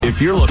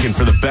If you're looking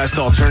for the best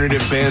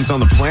alternative bands on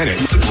the planet,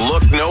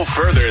 look no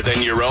further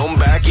than your own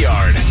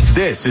backyard.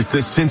 This is the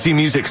Cincy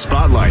Music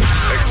Spotlight,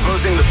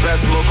 exposing the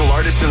best local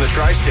artists in the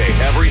tri-state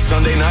every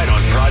Sunday night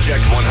on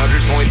Project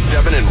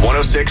 100.7 and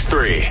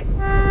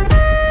 106.3.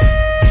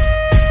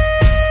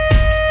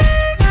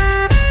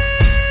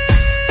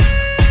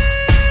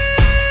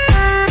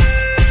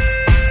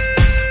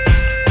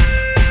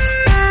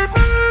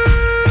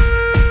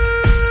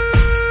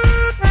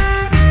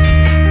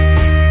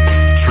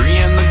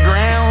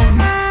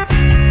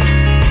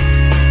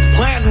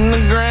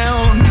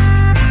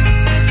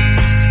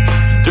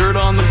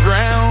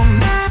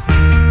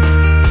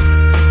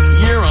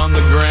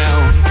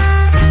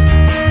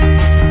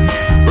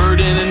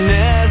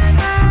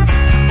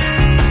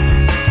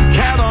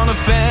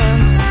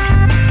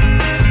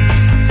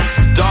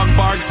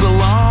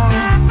 Along,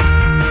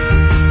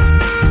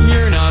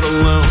 you're not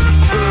alone.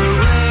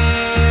 Perambulate,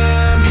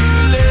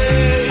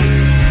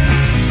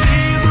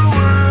 see the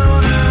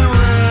world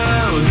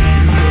around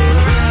you.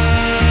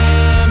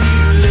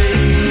 Perambulate,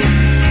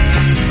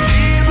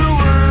 see the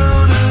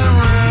world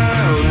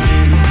around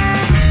you.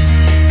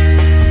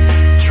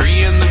 Tree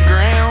in the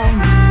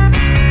ground,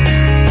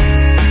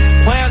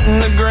 plant in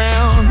the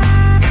ground,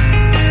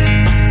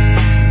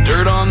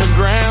 dirt on the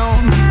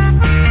ground,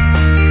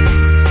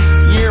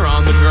 you're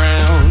on the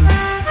ground.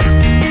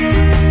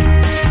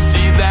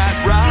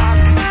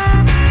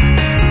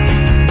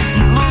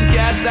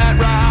 That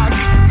rock,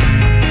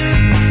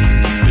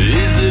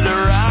 is it a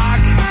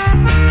rock?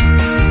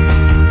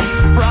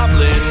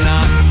 Probably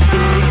not.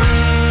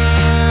 Perambulate,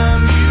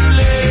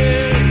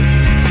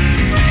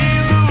 see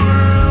the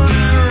world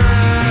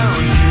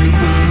around you.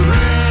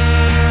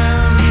 Perambulate,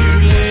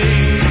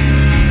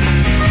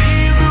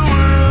 see the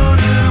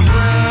world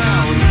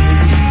around you.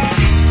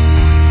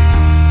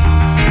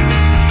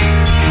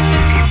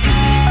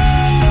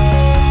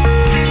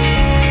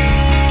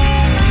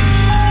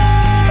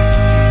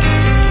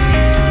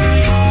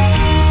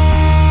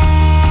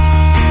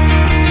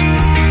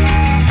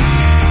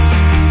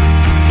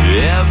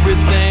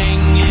 Everything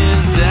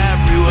is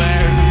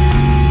everywhere.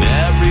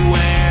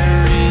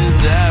 Everywhere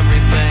is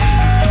everything.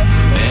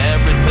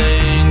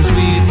 Everything's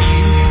with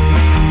you.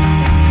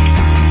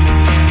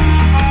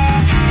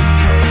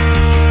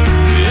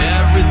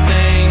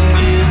 Everything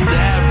is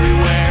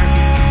everywhere.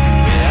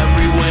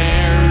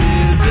 Everywhere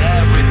is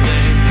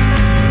everything.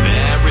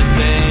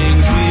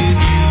 Everything's with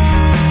you.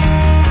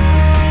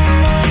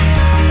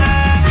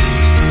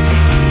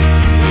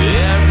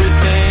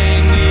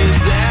 Everything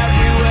is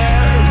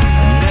everywhere.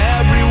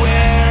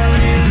 Everywhere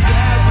is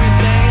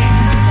everything.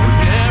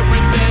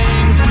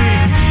 Everything's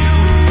with you.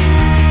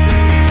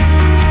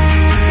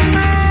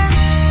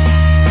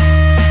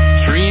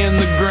 Tree in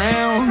the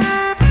ground,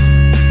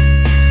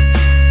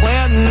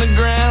 plant in the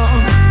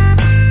ground,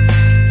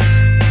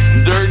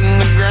 dirt in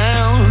the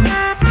ground,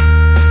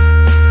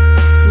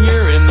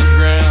 you're in the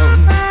ground.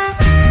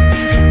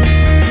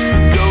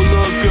 Go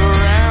look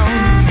around,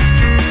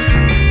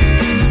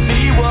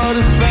 see what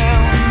is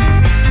found.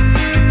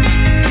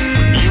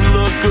 You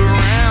look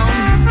around,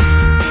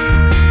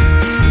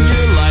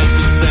 your life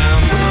is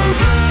sound.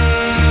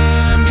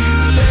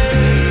 Perambulate,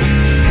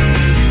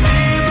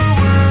 see the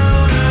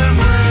world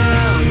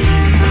around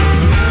you.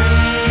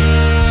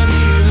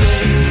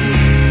 Perambulate,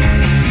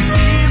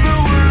 see the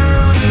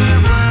world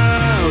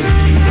around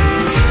you.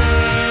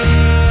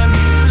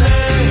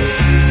 Perambulate,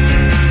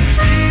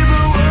 see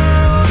the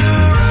world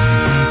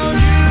around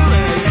you.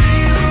 And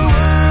see the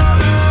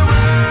world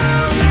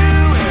around you.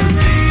 And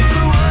see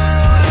the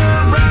world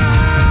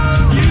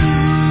around you.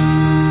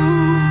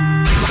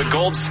 The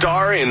gold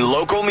star in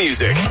local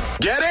music.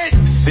 Get it?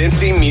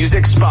 Cincy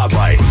Music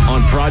Spotlight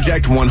on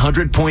Project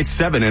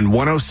 100.7 and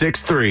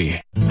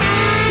 106.3.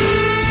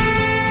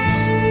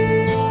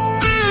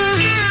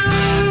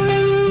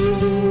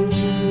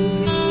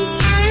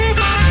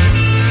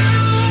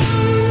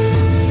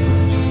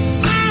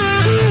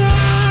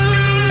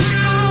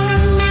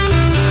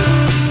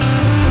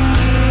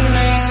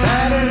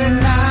 Saturday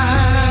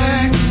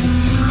night,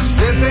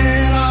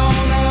 sipping on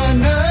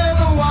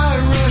another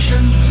White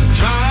Russian,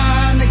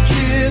 trying to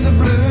clear the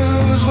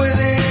blues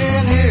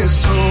within his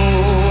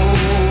soul.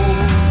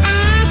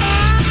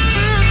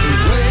 He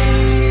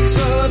wakes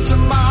up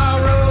tomorrow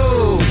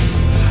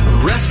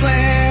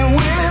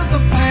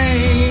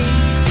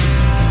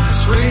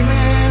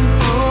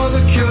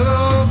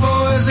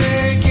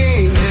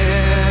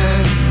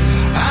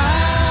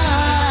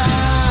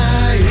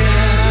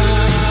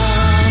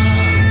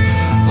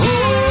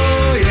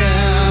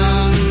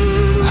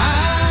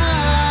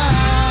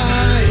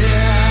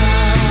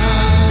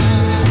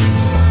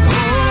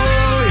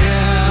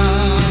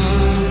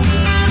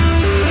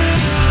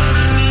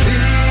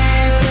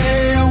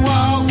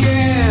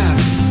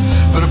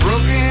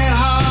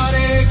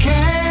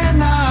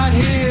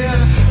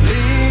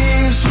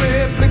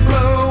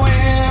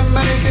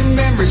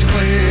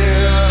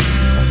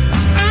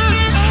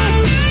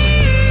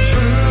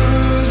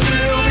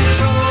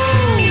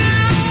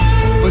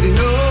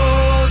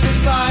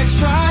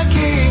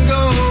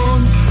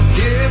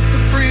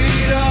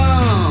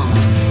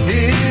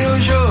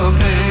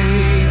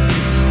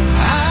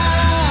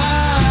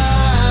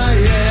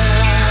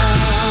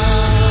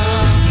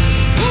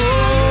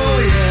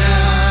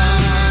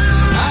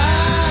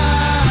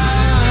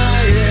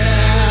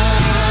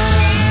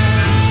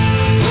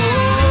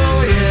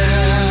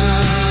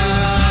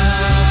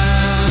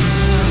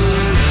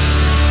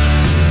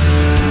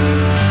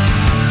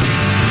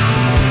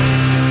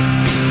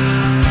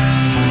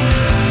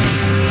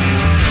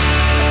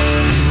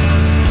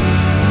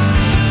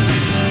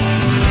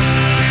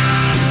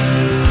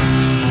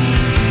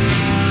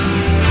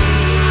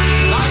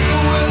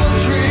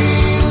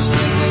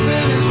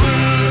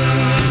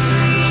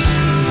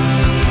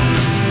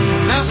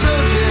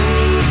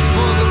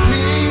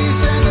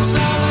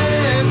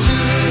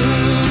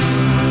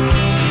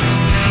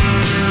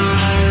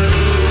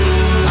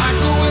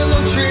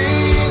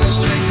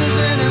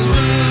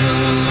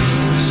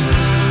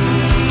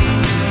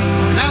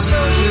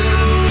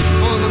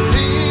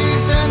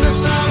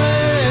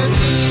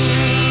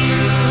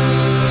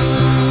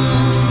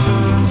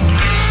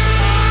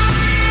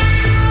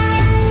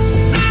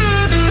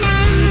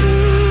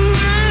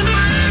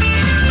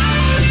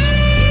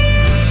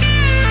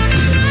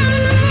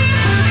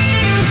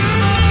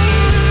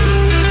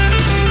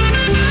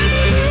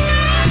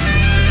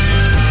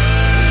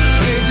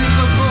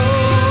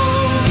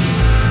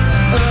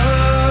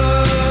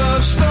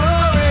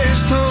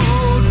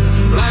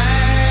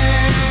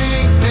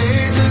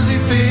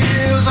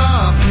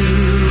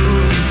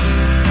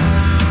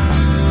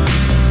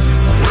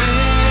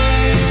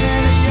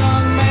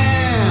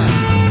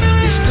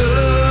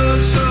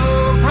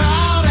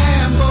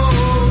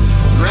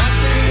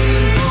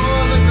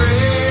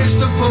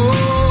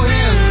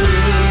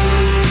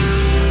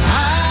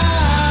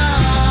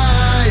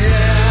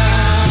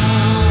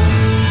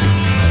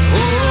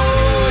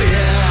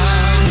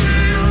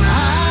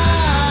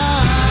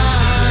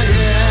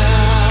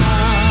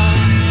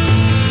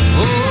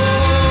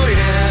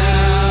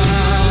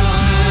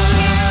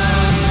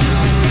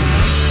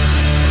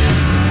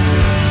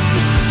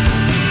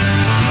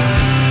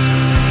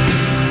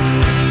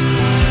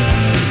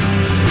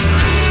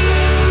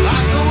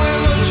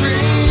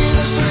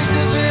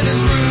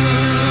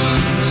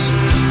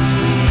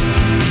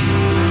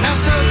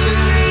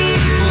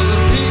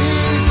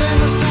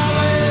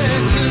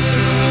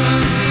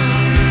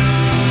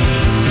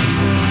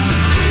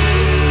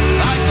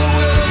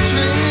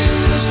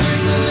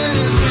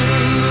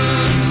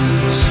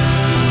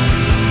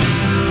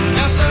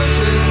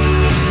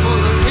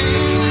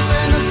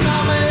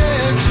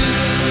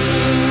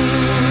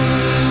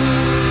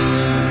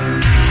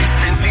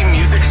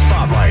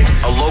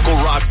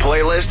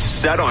playlist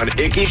set on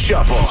Icky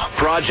Shuffle.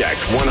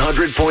 Project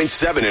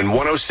 100.7 and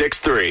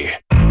 106.3.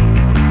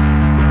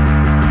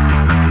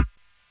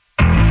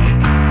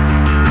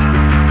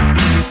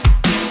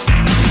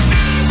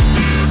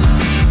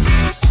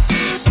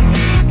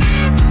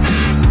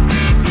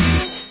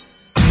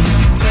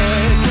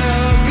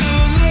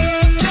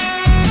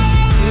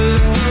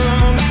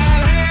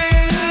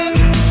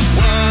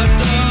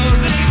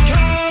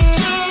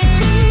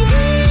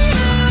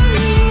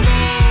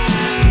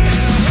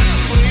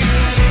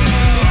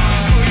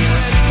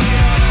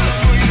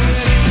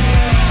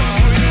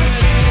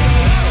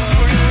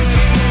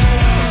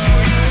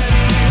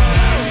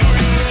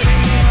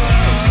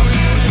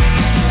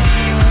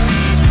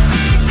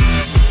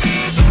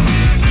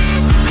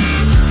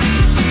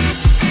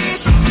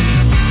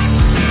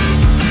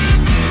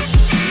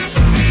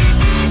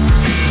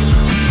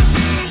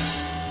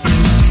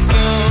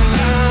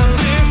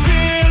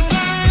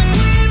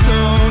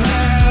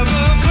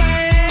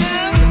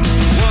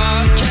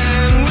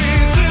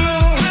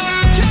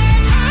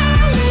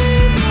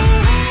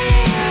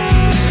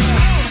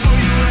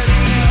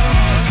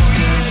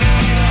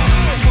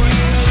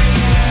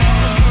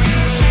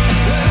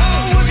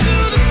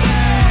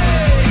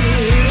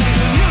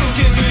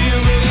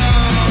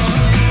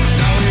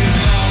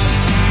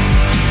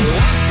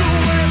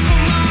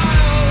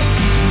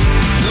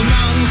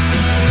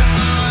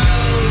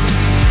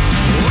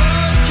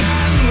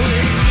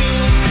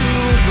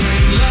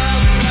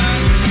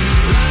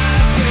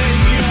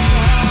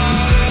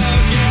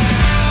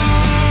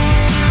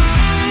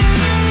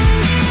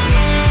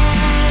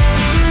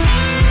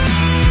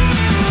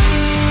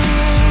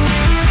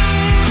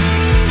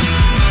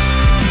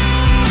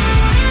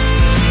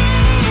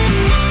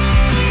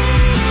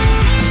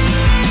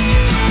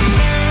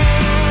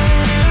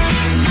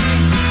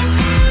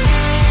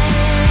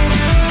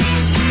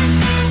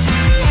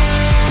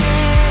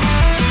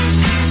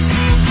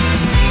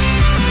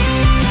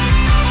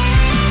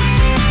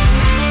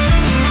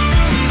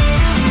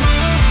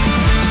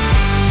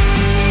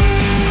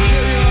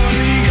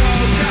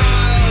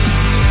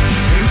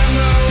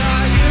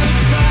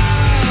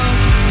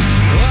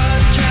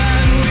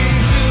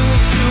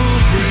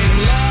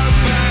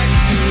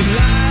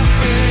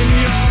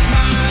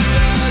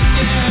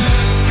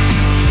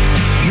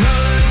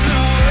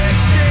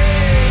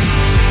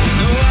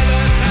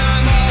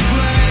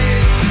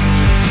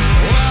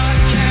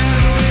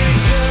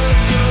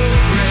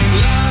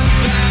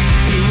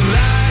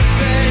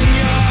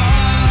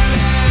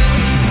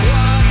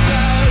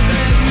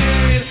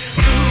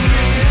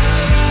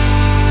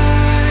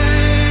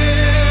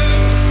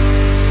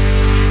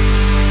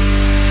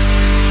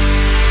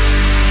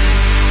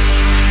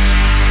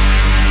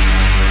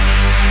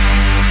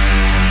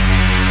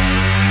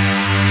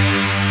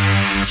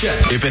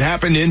 If it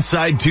happened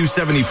inside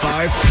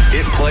 275,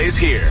 it plays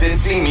here.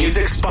 Cincy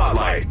Music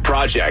Spotlight.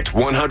 Project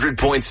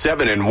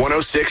 100.7 and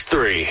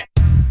 106.3.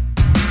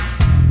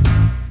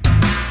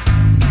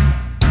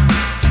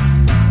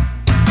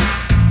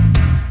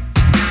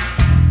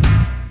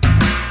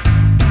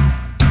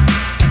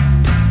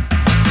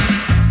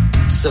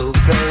 So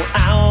go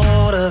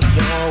out of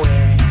your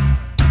way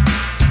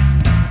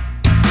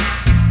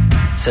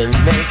to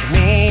make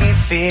me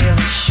feel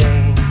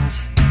ashamed.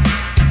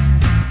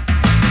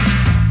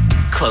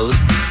 Close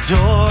the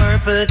door,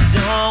 but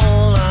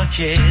don't lock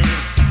it.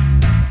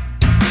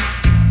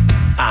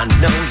 I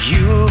know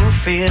you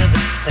feel the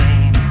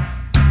same.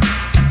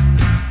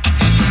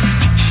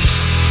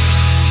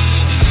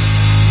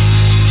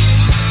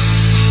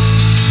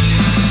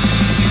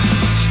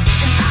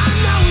 And I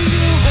know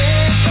you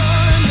wait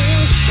for me,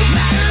 no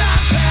matter how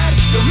bad,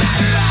 no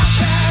matter how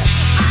bad.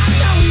 I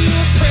know you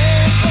pray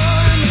for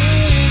me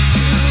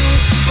too,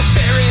 but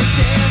fairy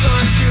tales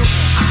aren't true.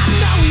 I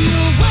know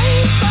you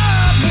wait for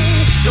me.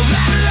 No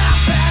matter how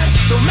bad,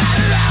 no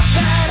matter how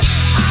bad,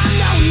 I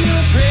know you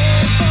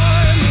pray for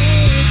me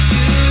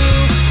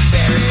too.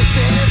 Fairy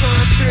tales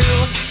aren't true.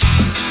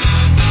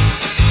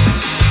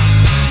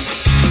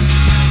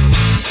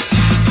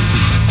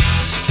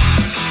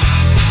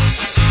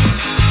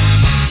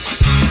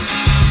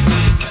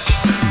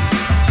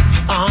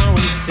 Are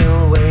we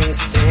still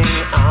wasting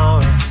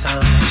our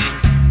time?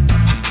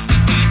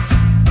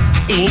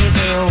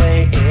 Either way,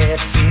 it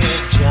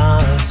feels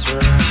just right.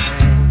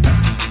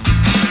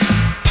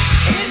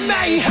 It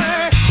may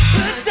hurt,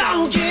 but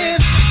don't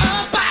give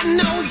up. I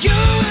know you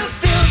will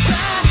still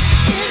try.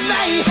 It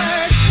may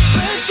hurt,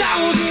 but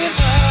don't give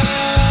up.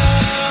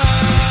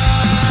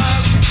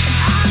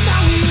 I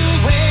know you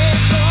wait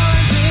for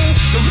me,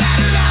 no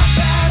matter how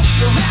bad,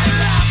 no matter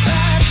how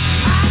bad.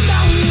 I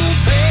know you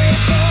pray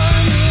for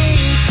me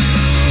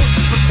too,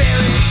 but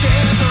fairy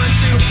tales aren't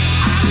true.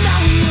 I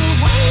know you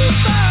wait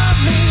for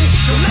me,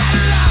 no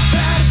matter how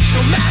bad,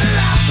 no matter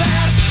how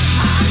bad.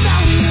 I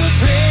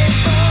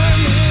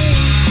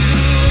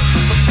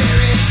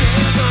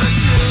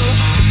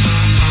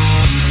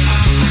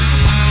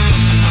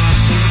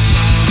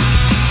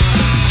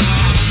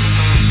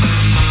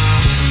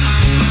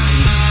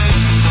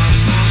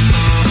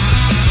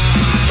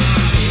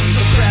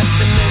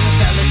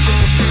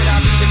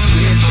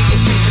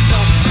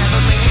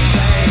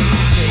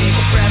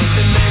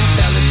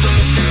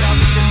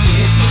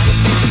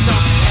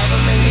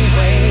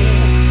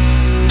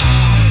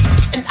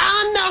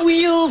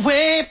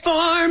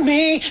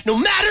me, no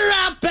matter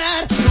how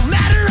bad, no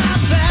matter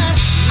how bad.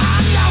 I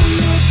know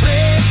you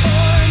pray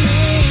for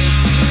me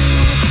too,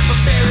 but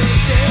fairy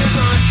tales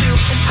aren't true.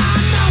 And I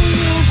know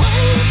you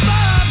wait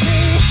for me,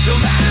 no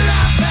matter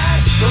how bad,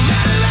 no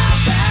matter how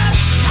bad.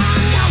 I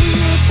know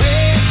you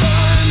pray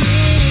for me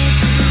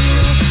too,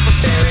 but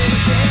fairy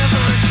tales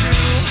aren't true.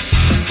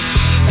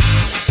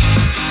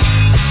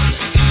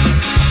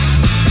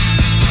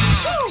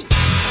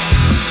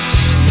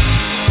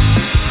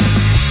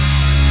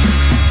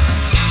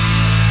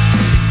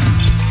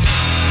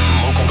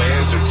 Local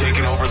bands are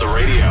taking over the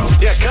radio.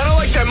 Yeah, kind of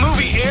like that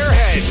movie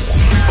Airheads,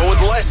 but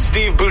with less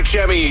Steve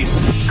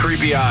Buscemi's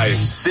creepy eyes.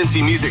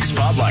 Cincy Music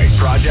Spotlight,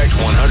 Project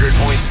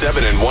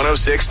 100.7 and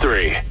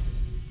 106.3.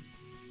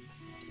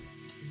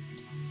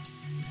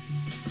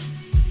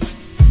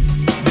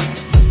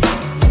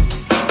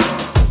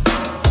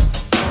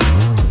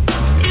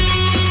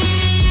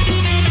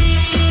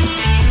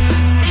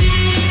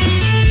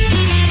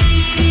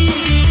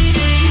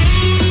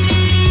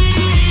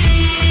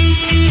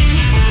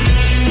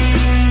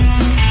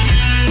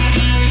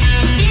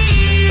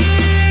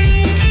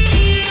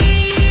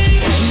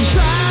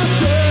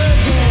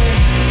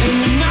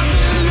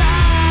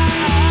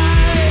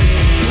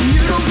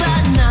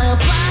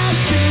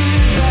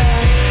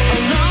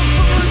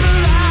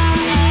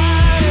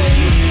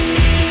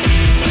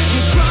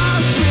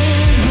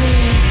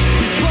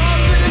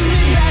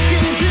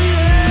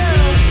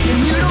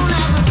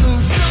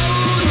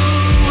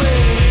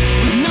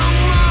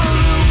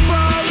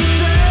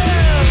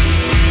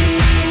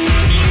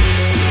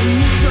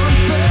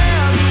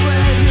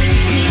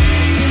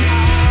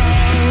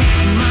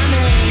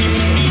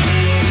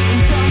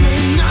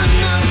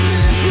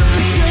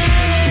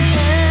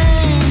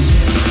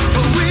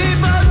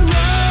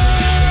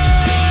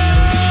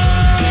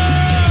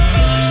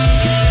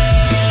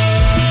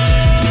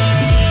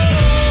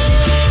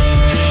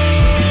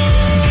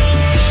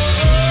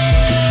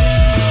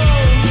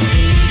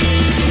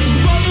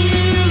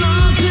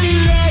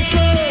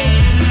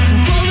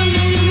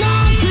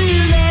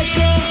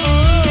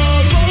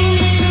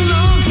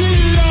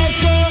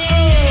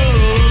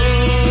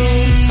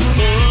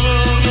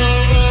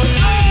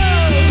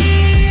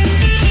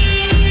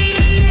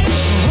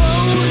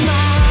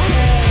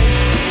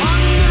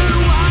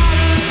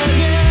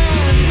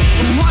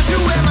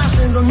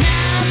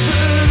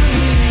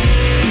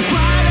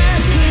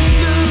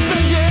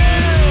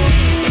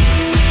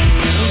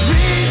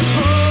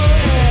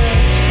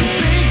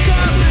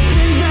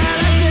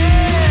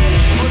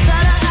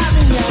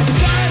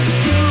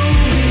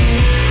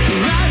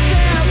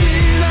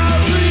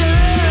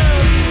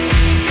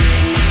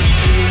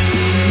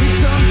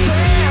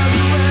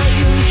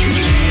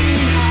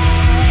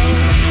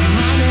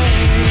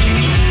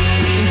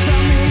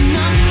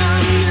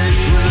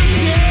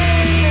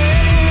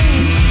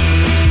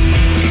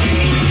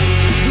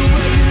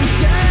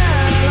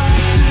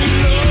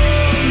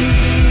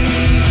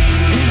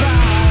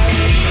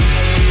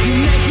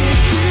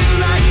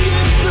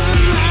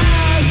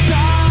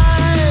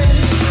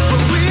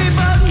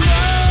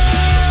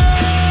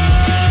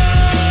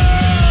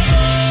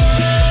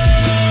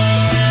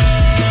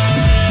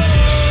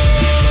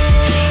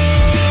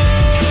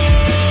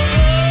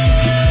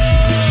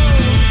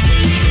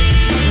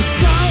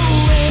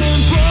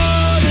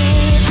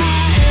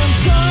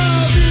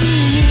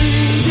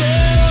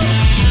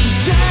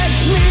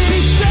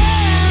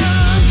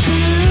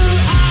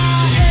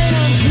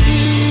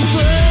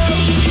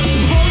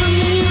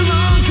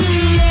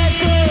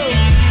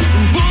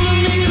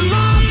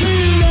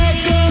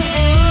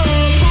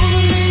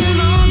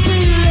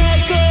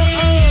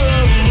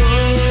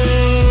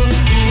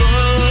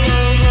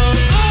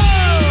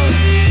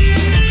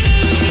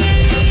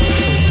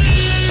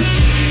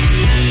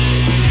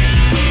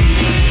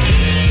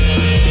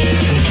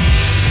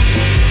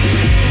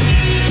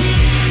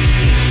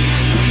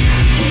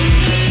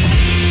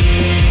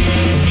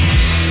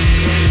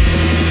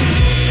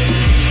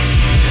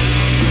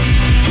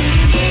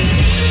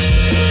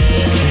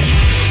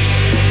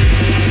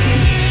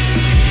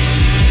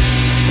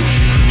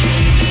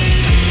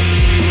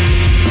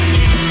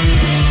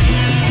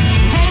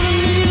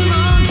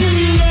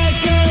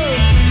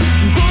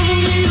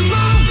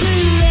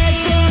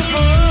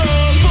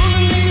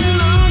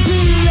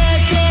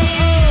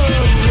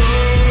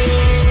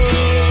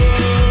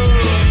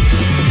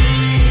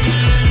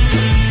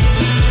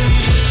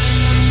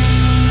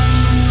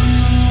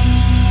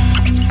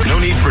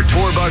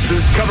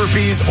 cover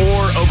fees,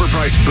 or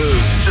overpriced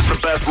booze. Just the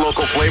best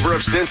local flavor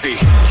of Cincy.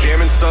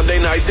 Jamming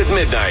Sunday nights at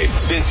midnight.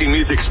 Cincy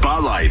Music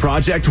Spotlight.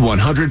 Project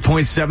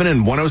 100.7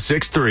 and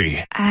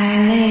 106.3.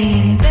 I lay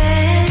in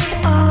bed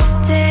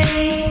all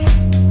day.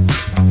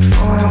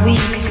 For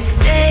weeks it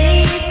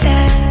stayed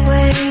that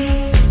way.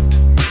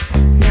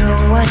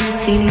 No one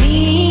see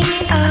me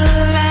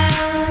around.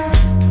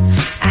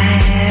 I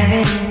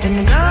haven't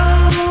been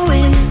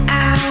going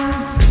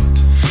out.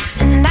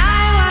 And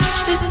I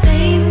watch the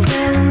same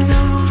films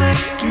over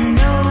and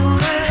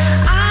over.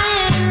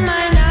 I end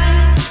my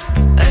night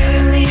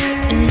earlier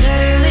and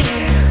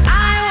earlier.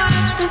 I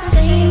watch the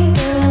same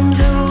films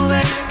over.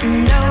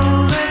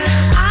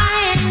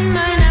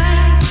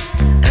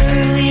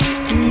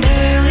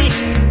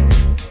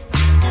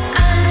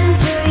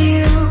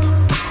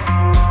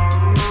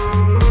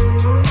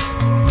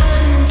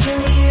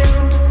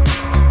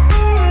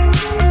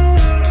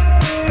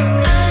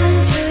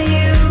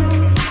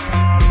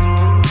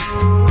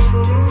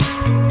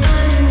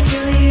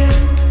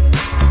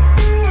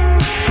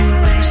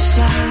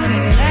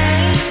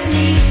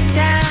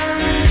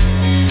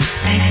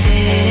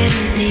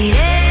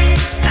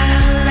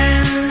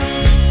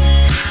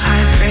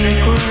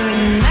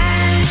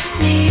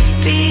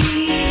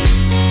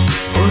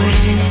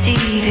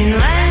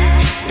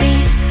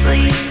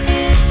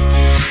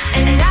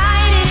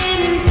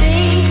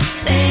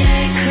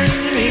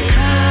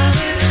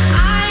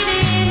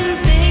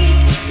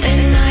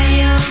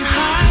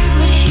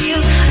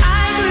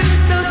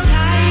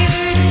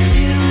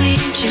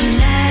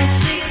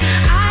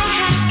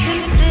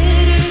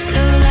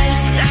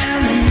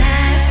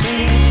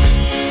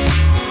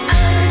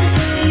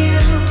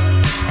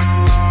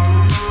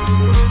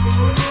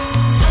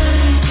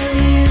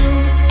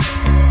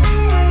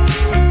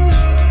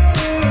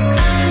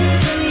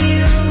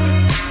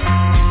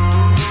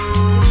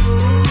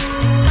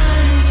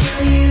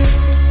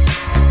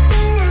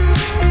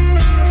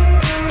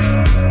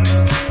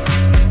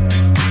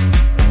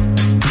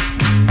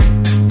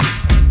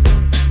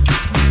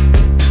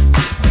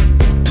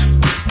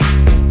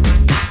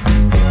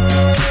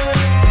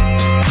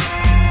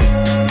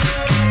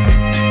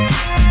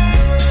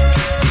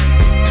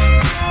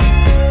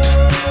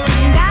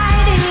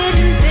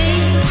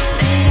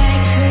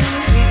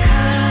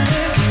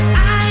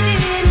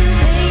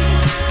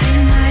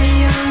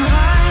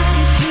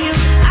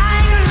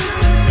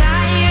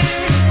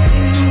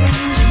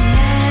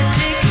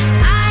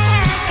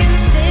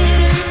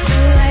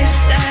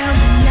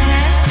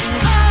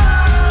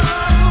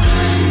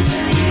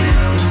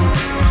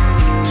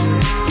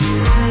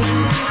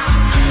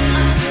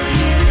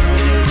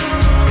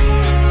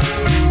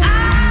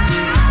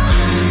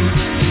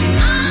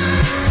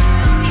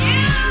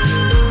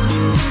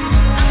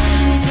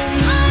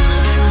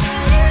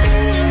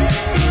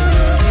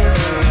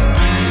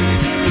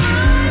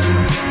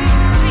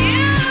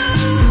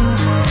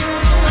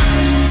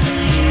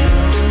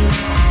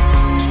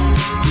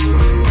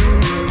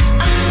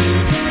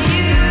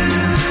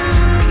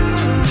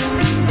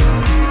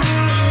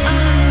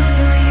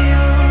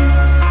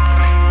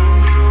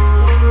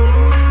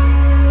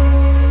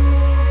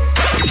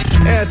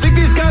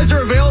 guys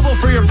are available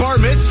for your bar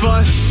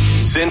mitzvah.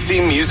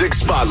 Cincy Music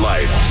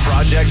Spotlight.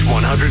 Project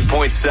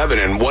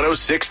 100.7 and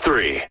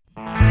 106.3.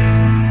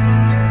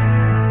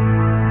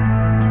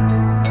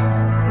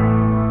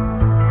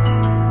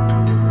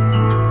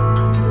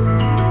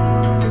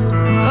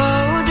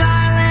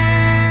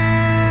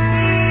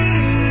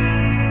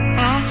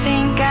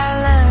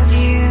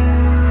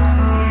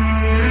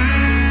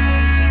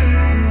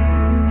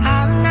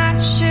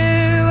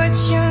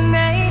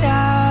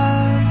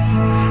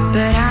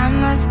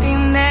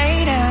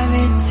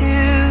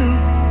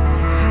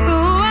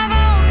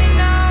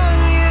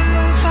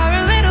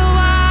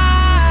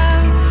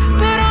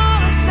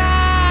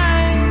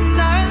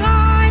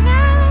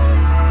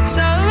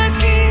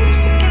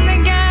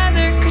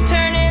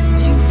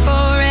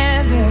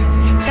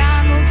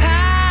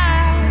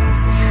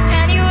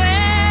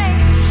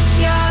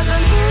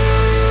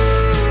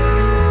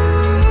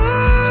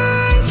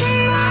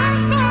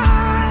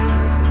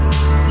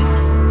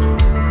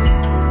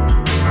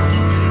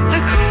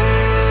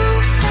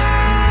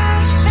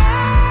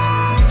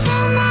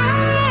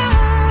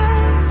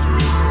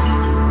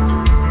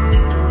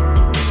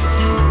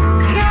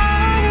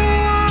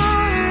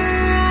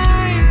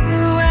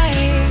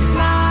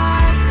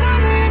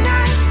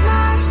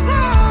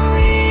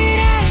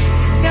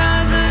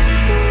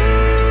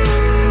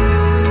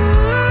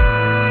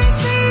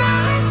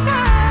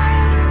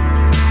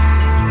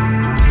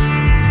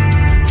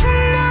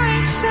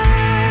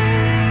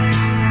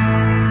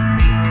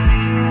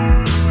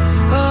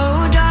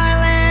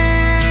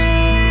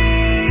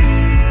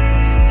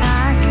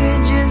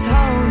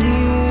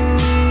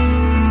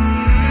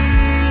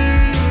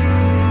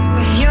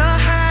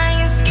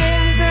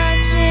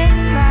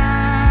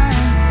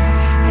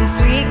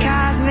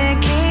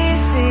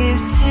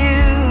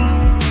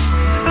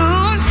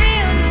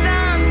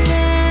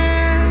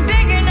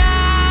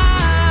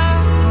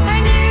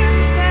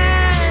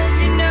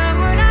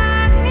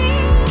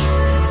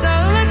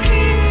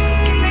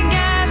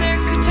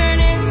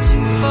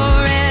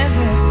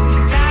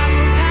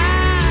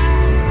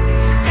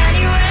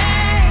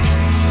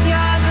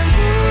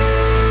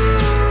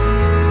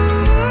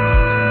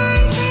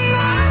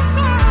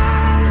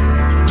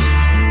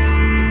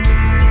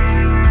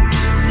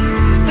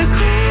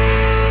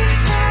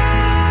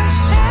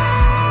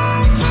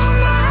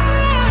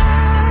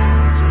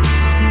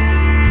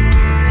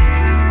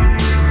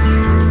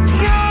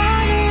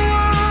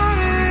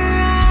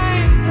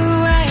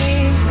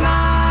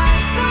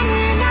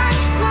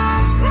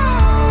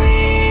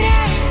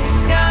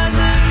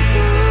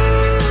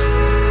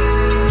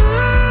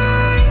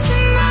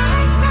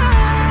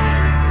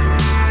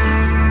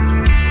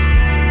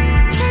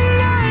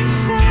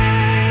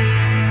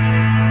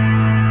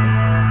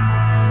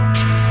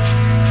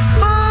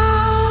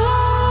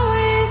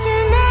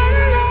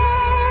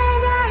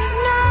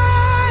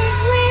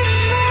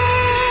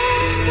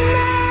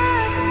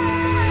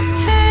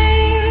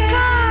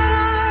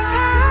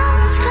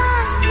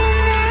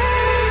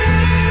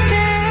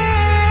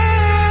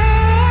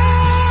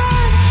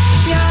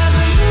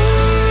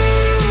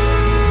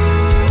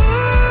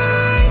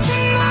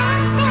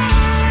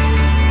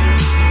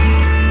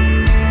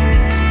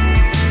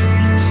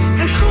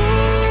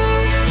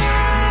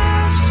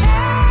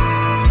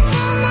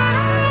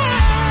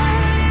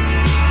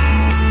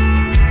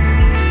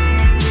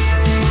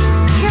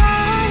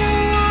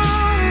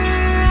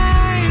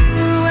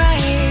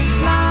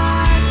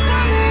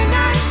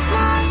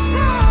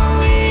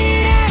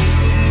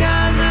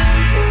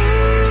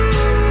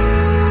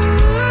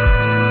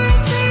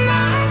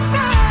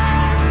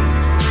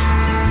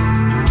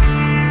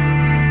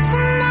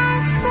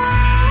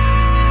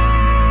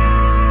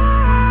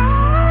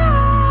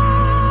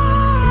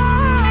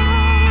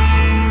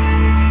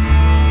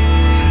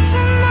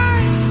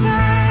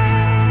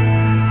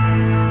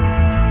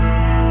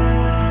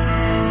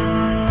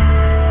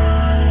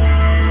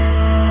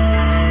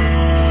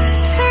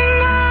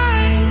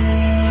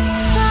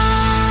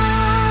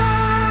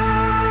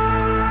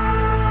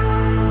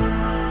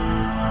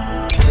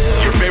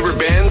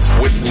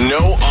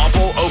 No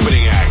awful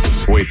opening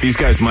acts. Wait, these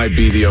guys might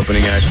be the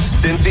opening act.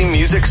 Cincy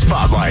Music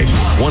Spotlight,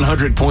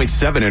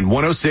 100.7 and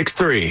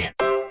 106.3.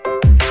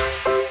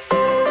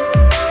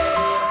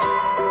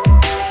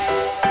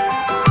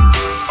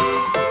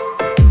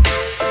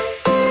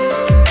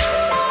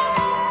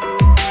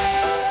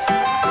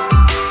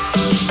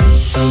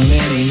 So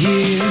many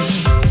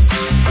years,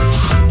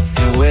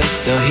 and we're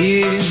still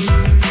here.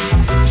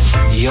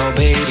 Your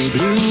baby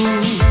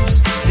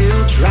blues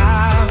still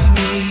drive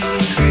me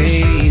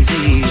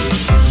crazy.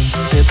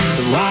 Sip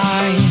the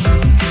wine,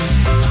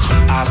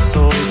 our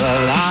souls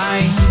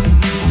align.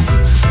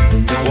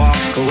 Don't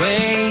walk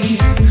away,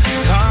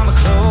 come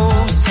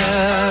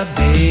closer,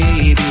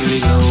 baby. We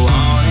go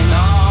on and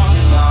on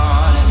and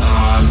on and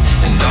on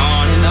and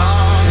on and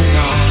on and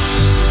on.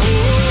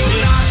 Oh,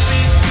 life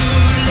is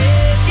good,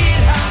 let's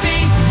get happy.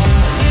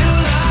 A little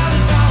love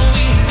is all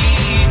we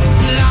need.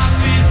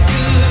 Life is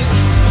good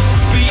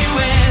for you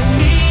and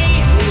me.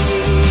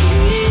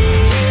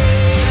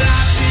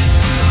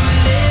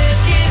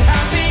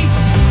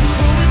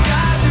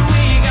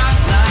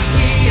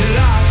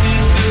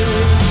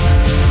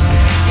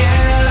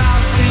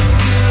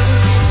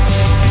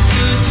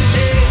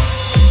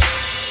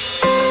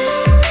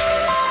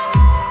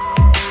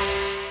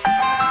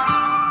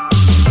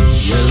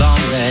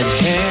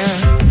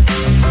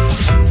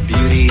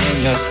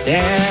 your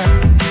stare,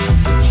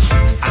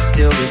 I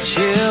still get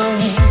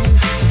chills.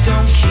 So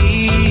don't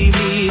keep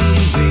me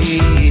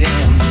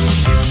waiting.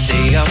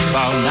 Stay up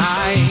all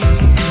night.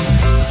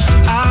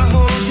 I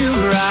hold you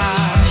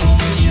right,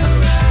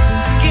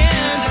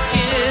 skin to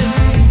skin.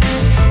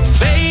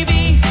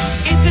 Baby,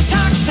 it's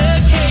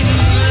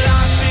intoxicating.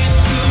 Life is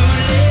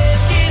good,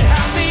 let's get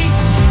happy.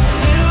 A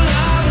little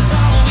love is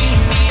all we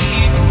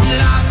need.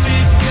 Life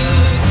is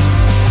good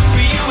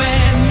for you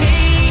and me.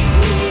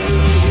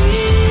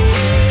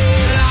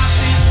 Life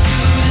is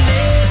good,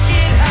 let's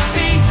get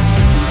happy.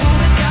 Roll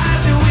the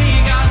dice and we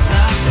got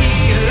lucky.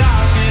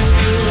 Life is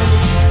good,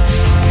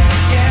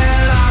 yeah,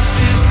 life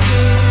is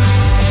good.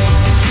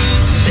 It's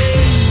good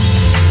today.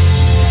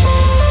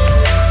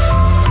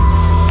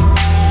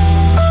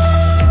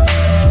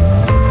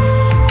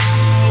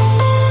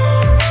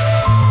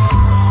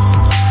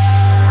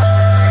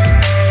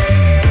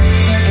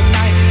 Every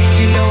night,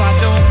 you know I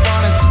don't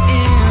want it to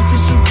end.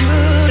 Feels so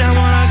good, I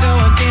wanna go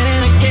again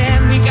and again.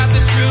 We got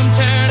this room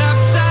turned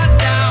upside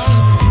down.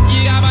 You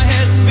got my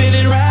head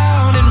spinning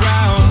round and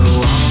round.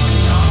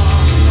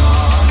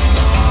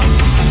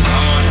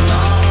 On and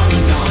on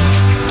and on.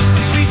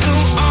 We go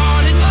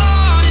on and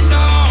on and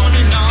on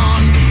and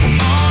on.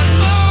 On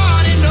and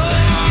on and on.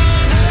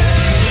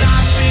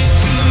 Life is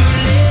good,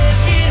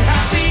 let's get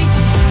happy.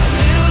 A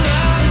little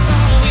love is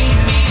all we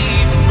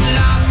need.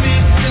 Life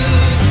is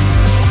good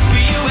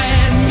for you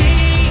and me.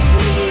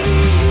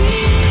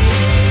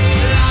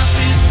 Life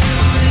is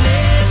good,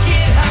 let's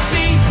get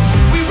happy.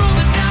 We roll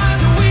the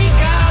dice and we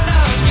got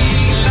lucky.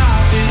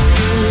 Life is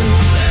good,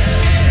 let's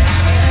get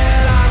happy.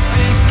 Life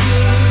is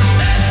good,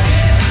 let's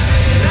get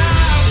happy.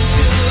 Life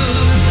is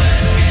good,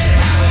 let's get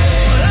happy.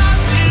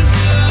 Life is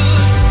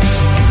good,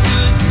 it's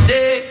good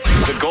today.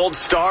 The gold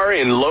star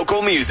in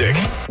local music.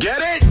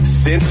 Get it?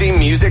 Cincy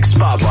Music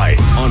Spotlight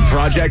on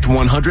Project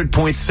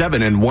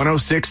 100.7 and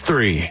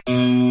 106.3.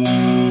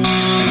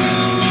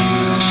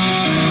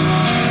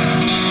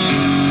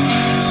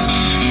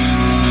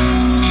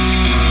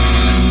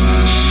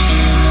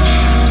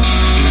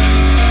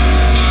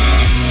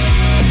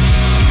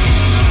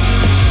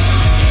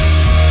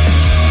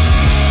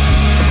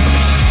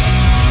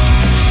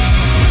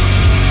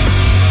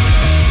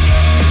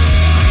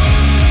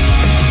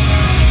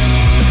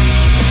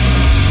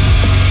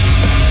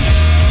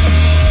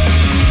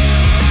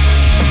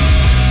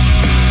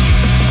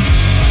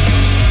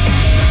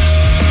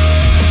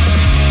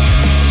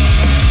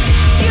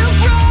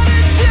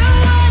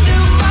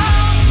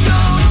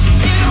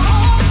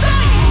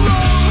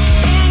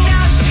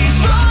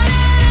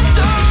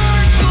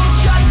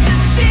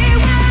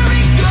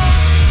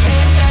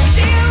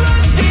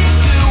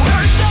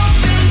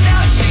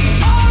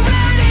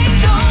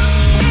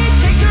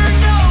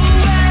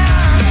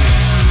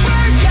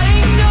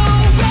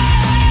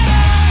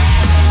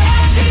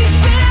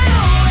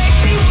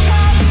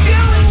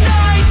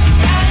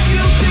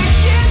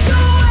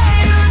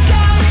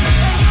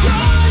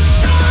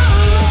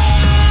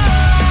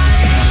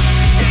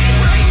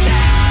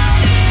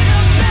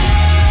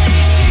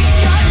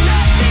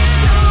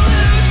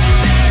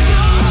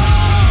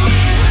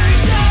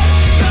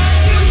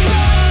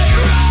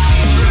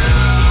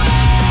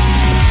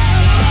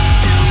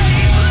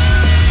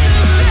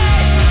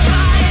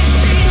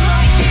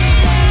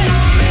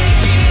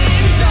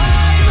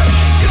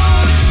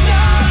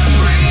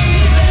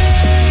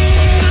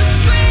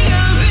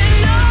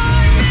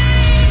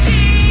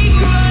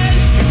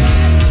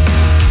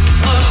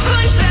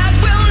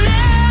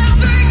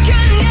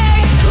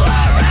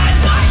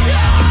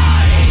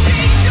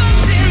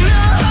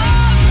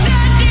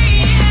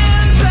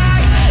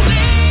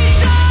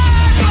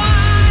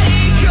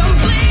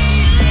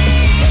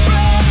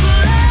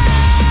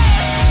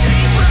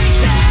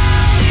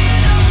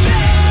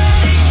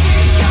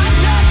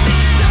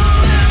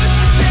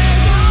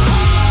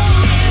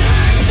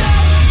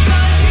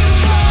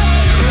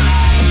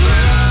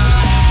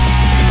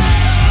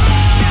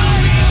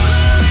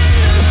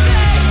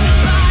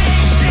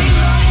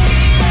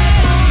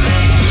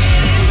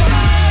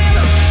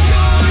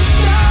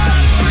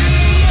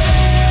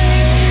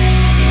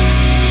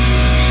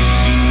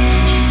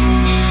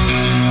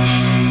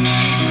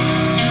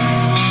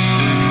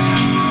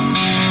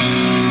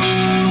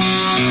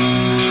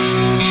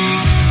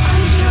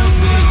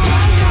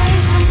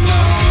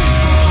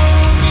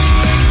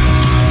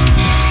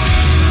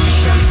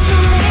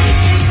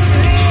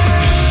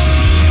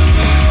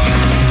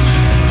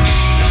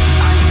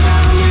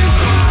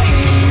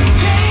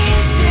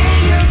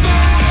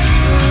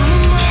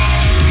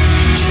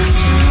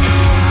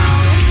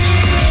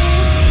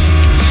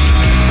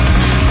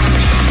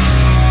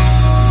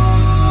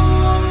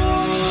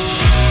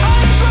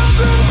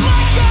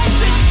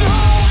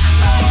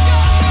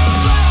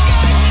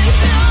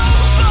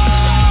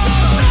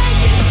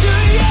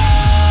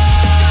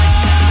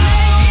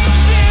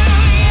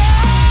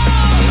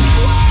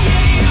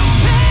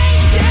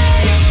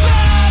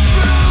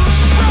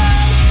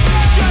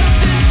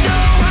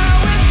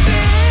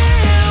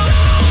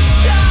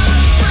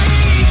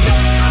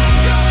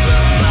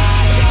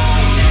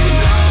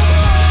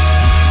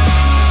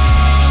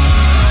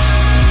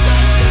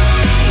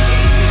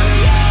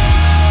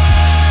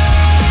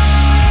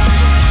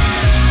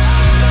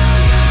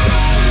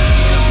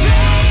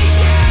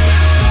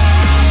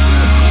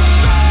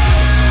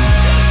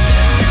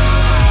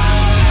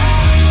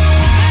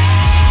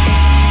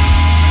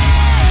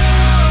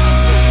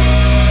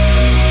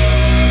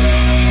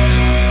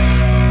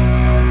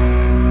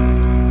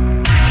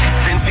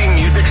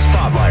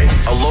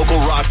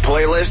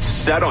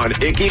 set on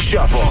Icky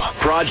Shuffle.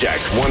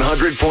 Project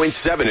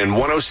 100.7 and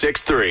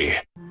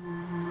 106.3.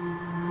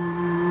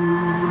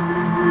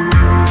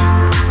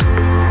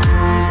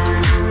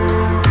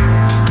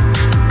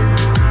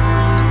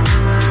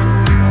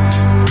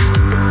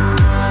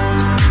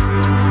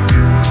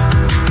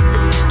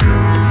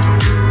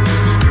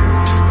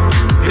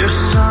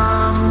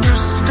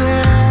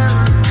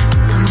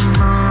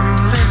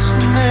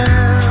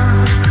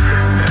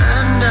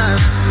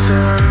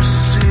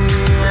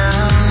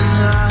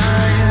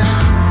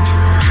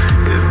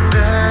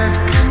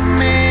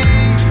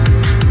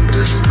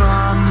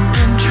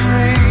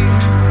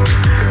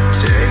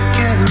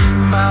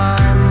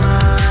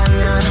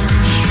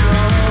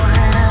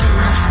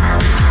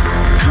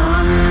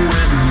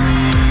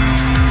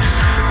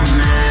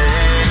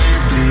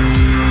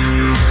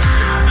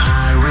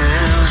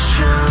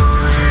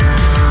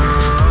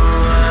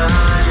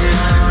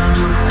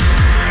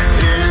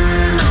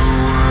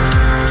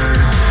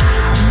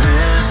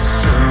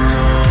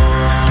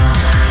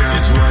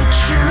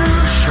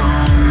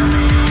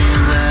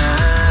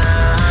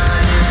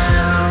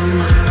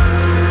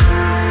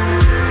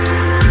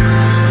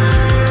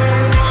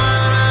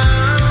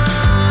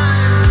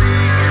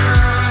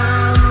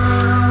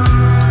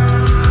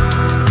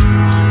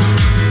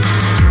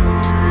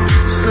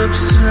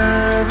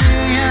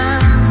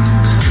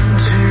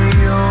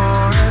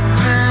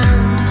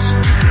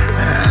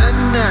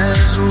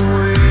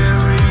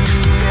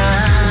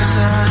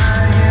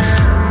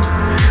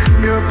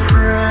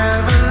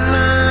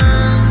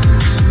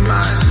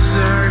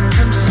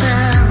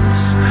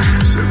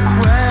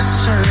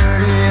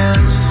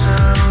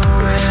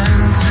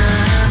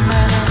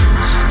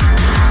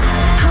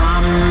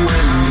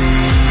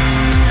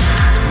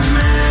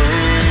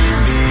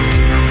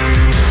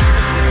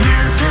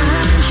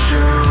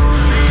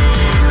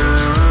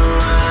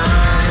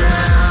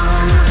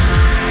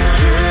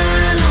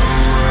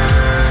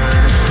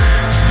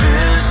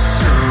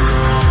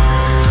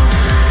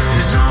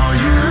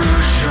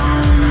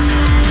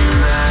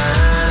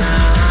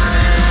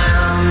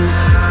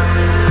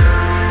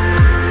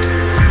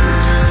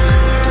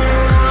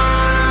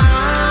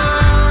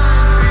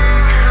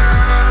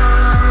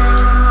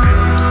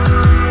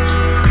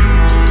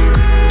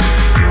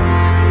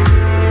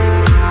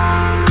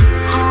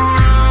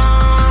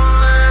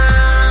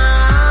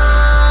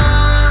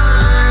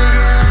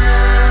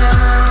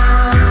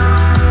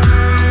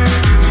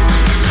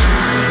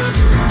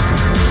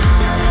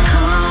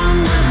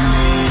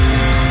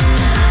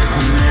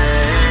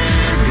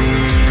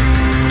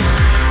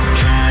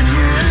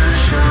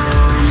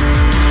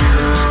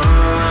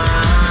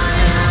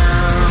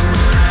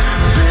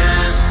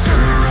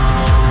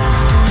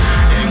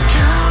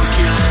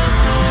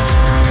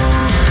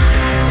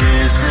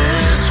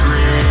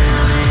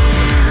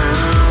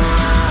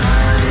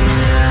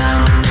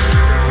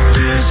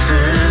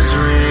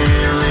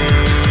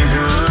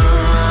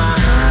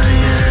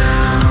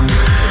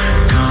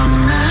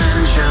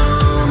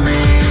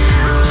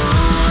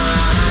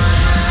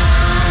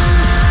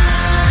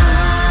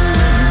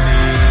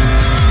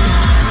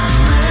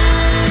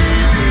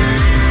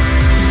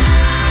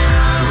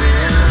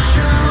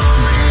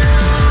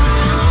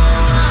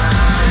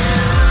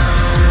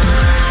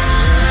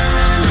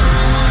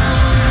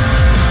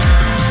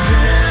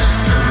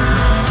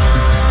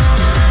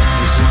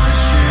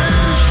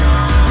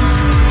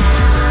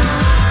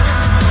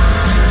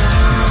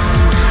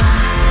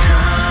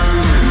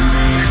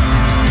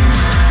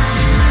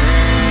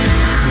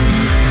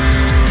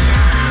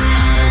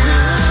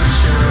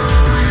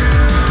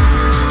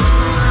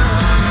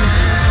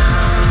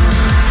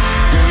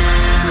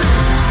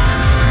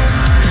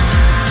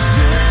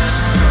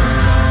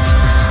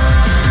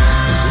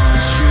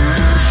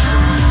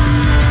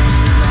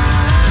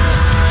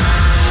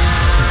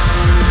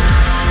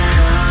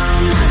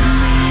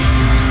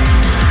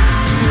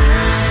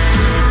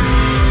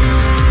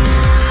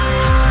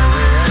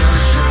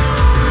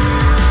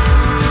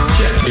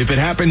 If it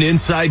happened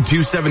inside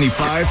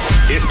 275,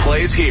 it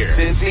plays here.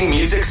 Cincy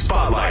Music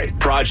Spotlight.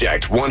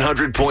 Project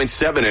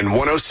 100.7 and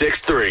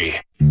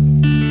 106.3.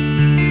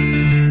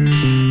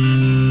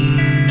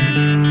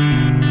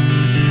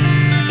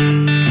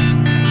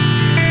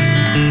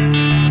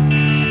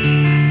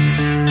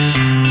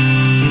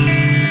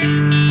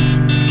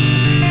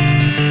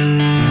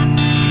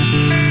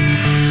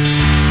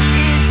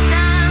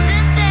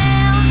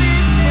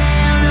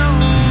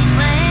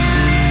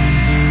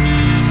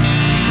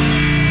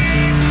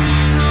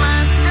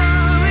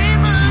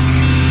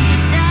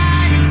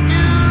 Started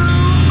to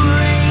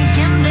break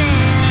and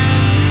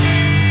bend.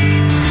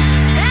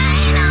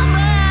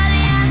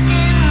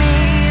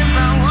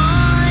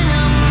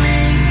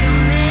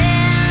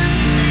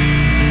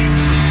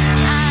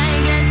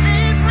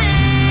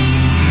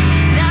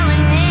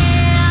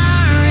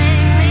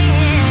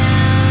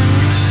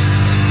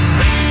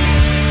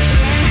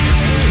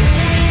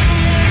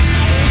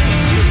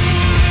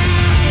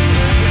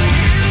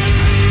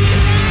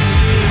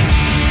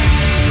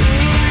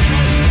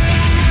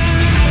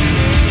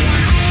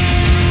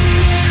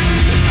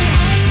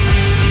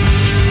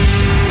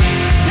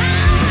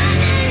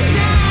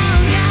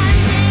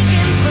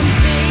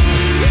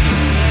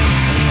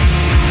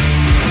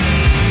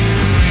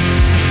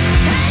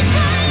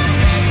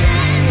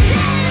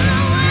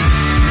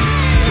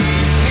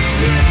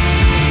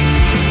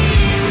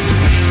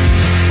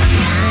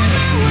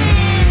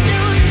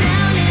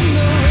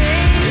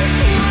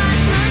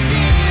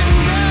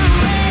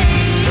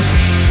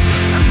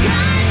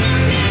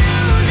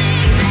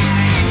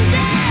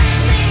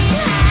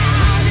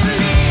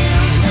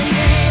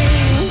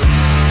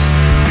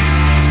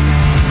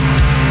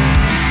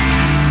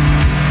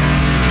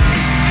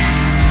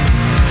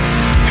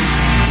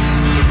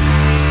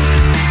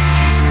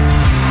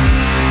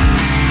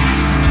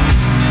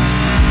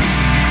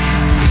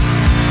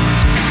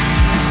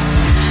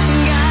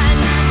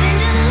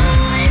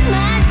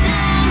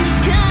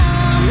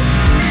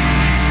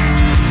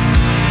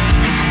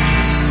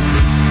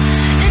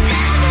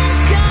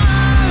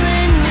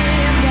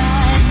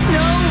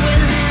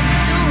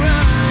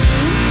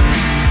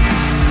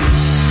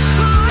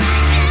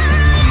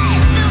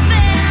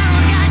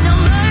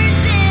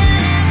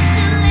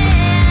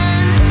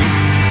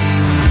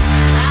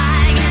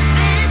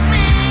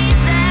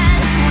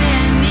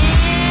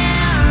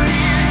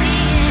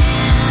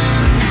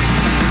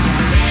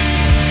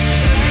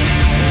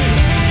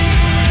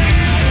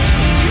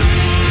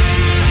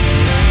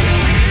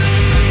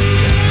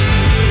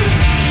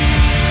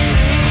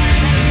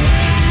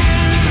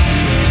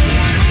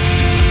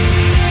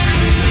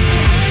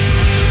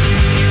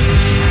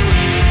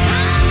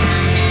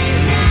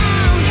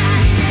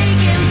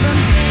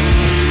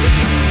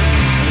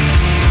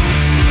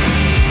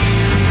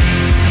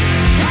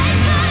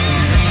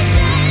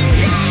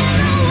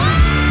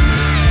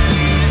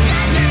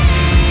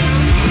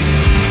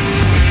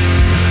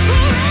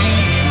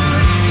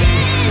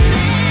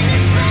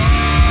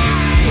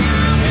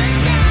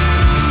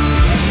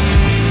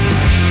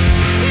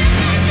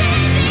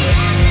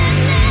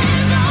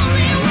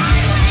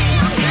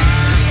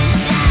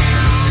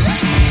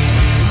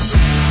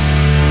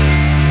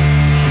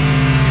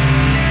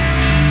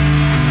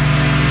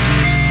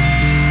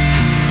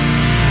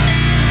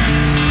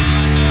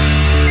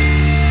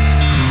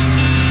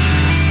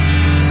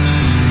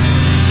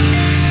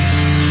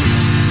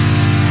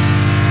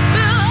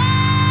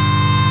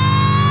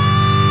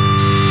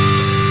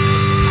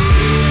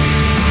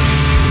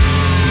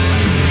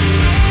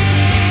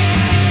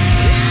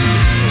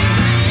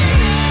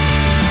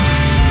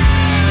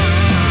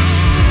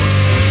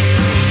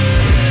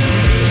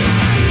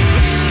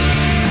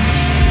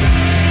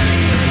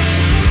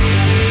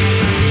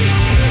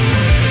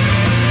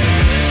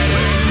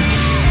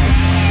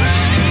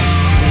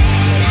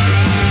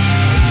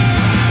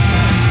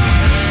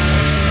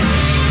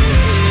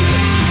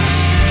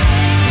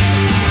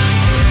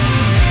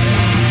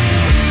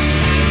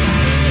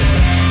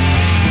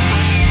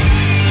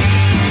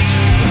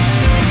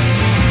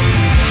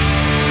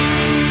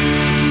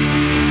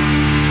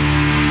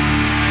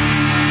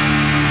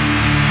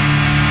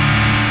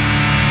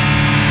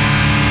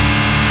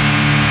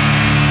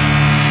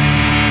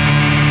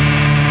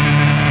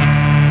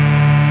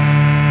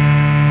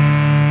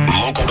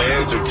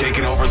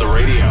 over the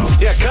radio.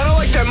 Yeah, kind of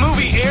like that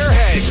movie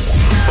Airheads,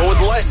 but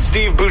with less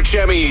Steve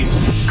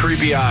Buscemi's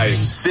creepy eyes.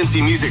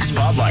 Cincy Music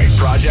Spotlight,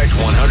 Project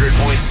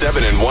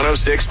 100.7 and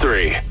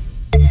 106.3.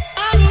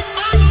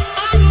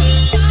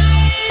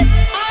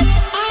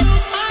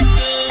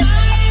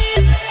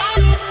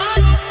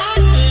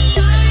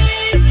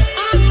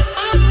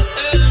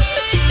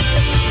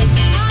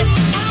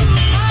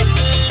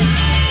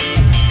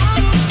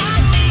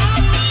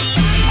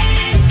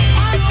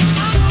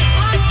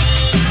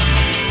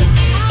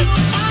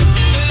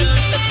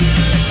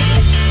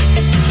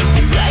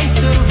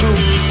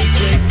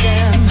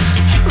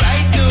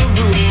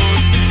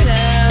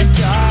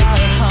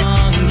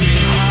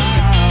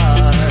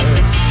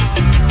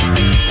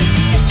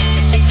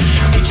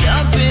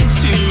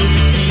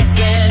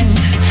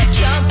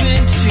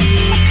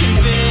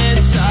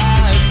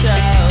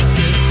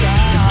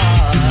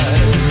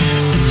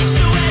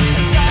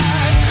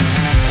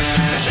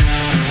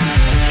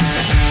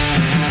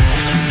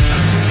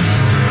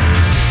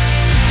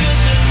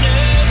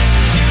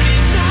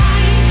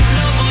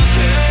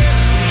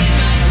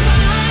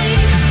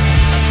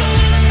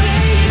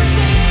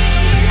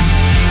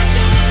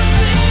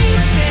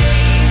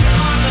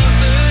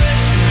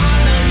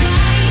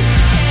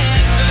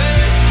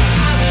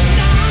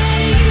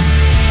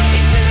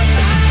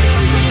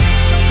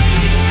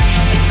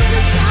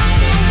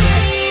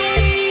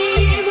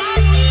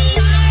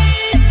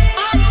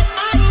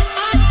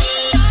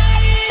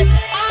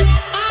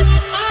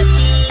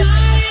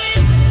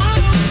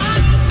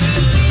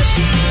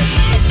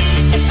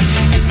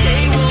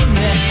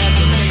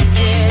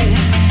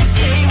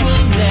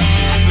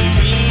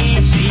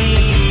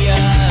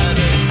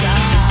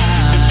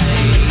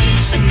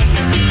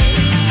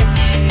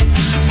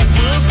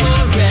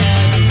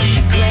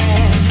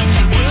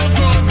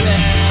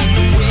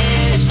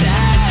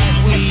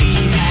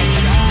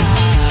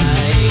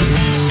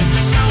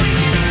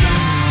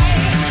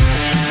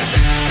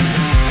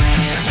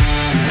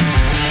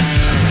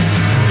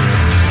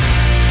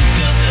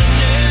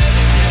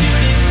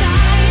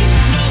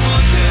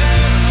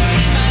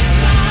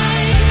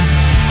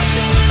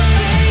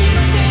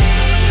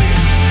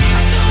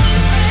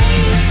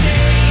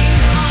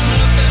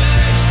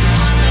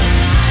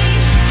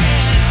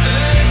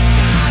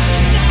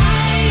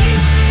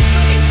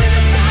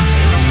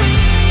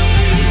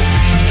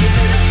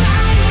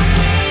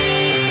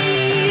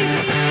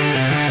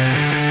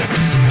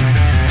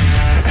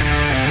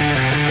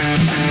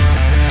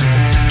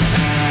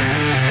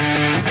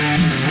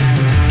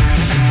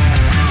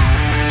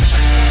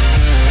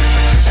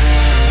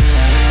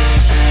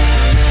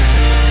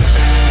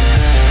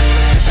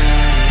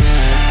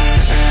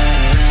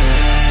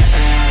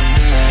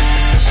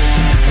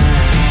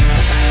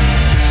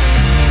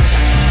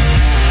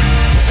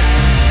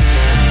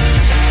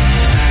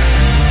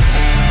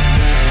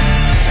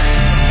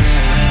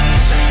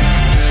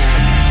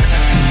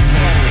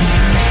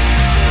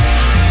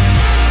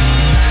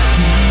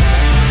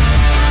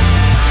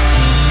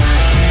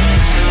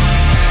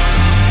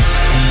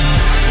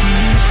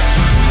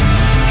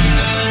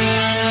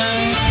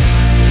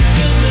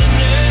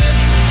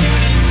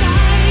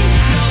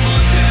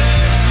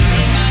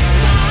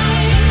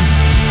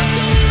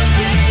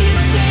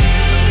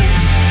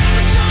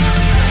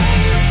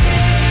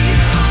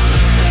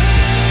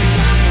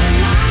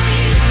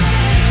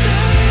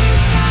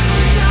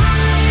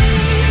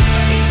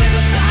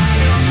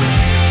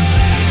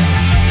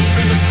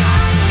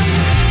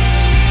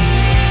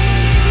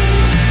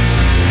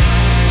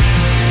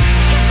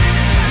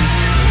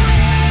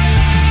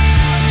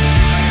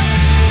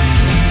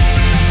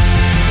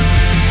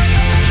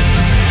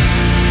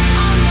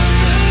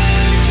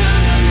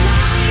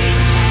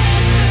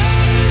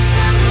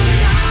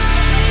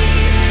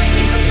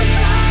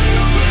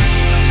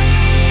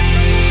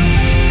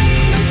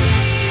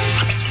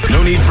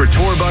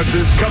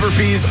 Cover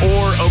fees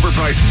or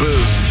overpriced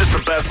booze. Just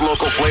the best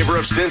local flavor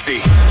of Cincy.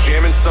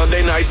 Jamming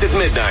Sunday nights at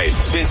midnight.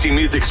 Cincy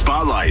Music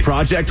Spotlight.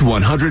 Project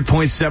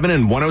 100.7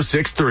 and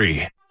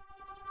 106.3.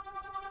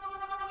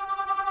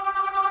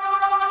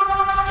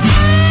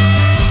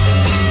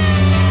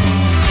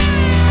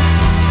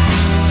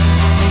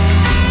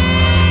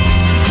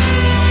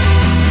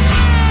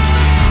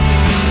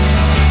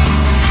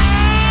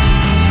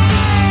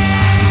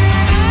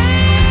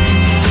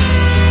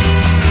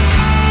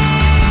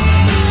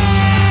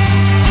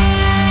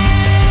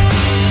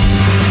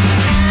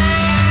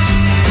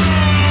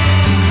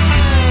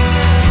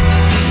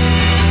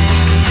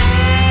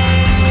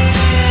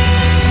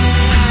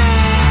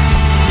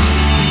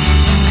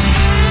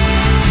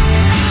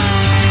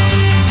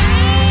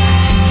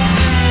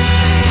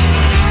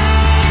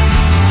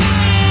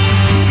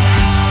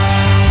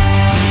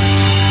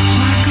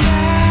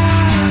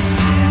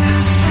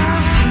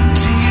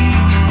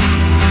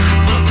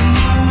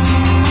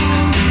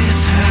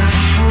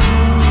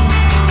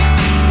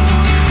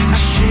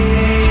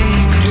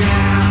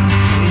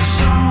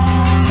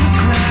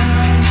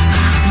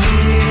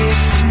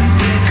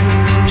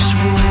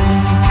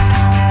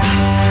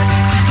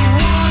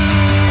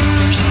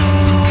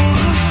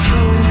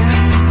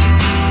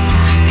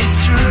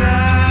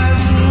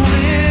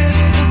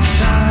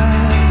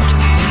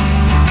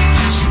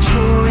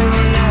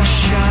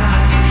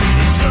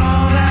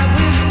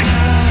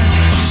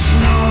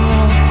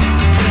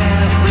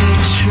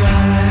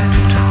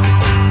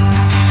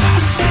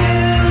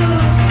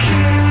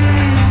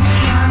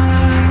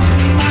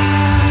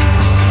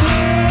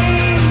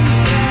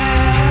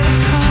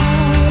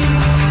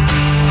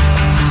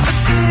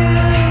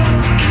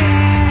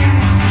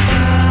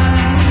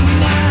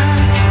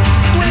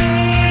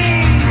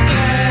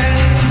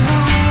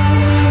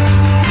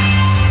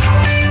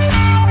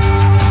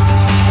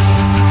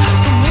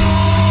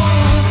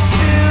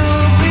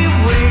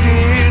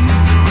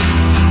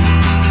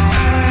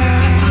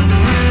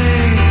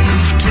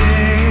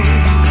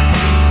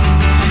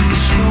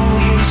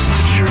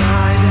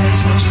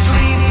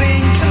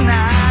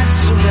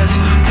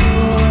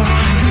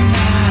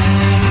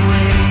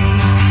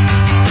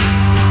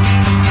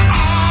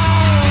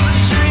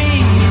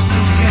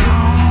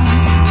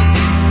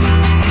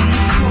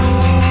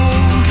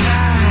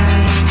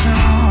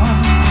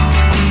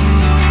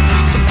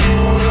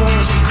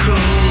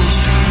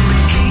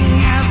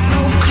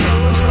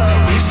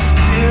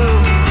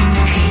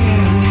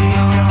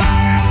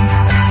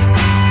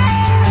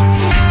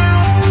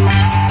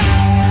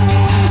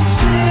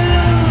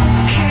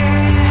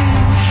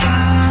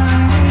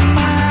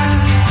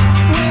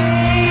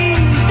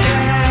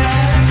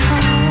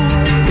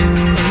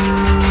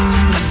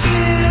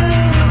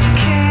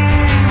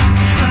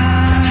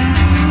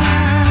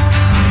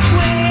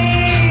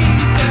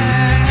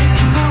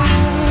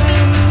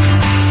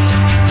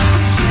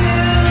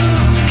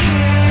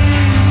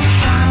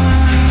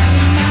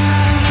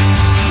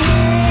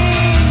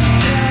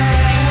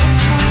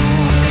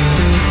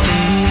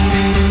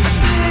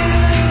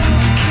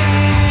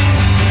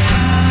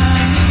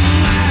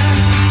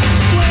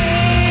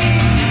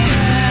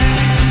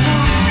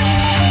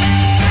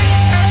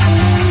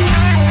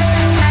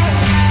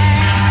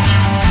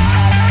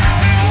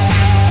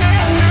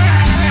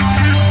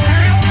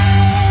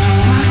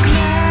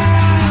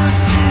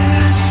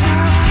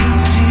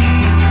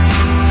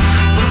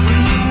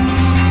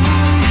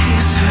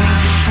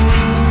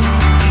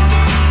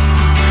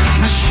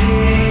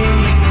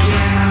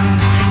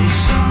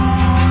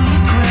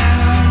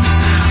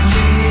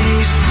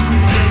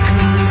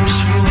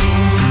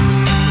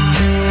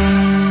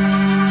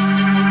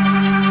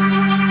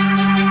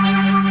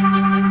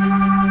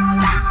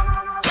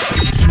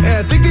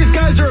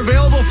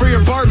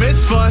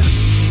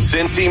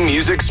 Cincy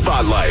Music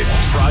Spotlight.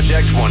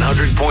 Project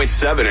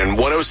 100.7 and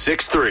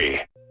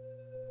 106.3.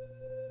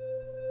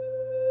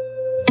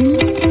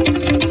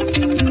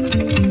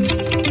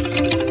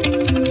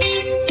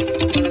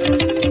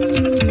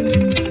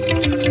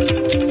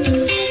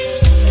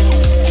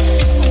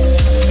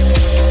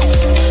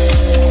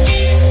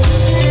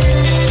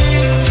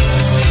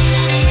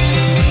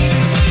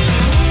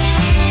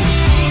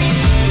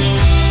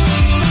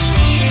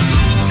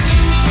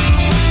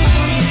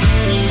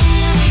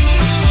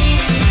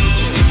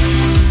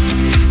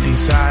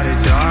 Inside a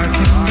dark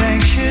and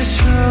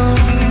anxious room,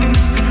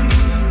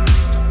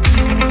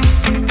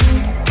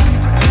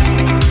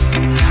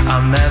 I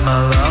met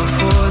my love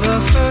for the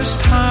first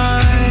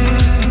time.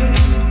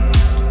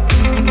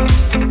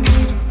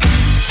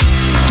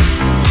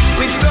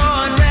 We throw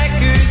on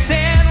records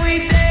and we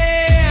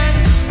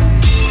dance,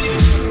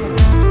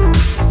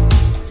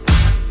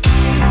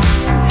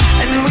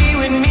 and we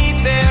would meet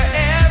there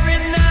every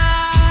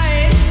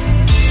night.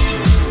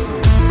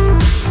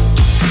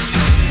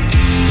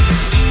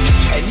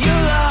 And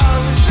your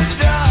love was the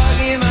drug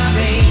in my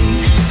veins.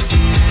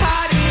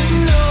 I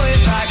didn't know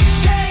if I could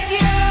shake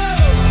you,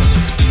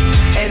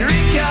 and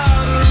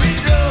recovery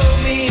drove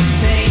me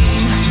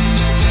insane.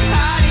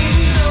 I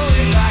didn't know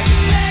if I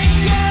could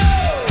face you.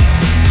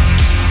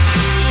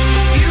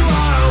 You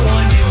are a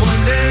one-hit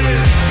wonder.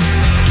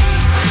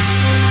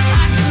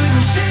 I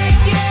couldn't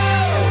shake you.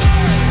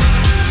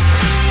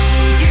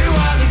 You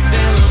are the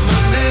spell I'm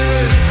under.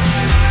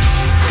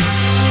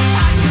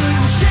 I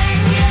couldn't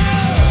shake you.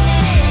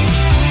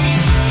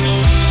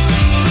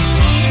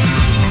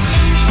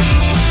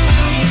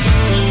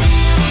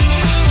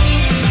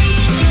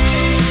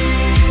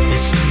 The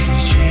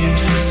seasons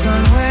changed, the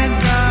sun went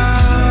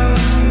down,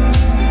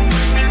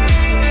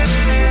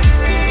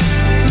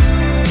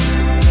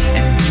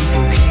 and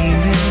people came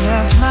and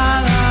left my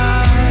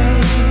life.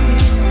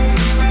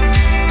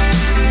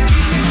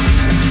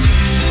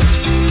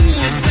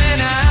 Just then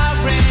I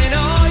ran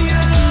all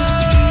your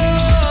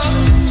love.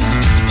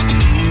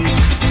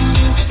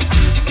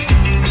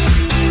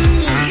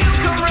 You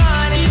come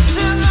running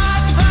to my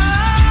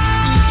side,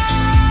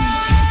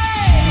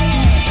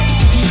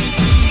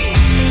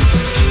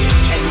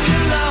 and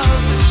your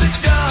love was the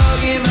dog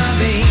in my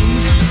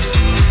veins.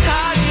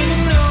 I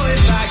didn't know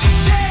if I could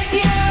shake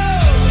you,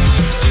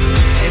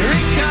 and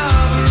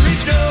recovery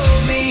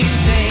drove me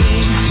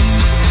insane.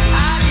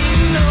 I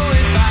didn't know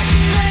if I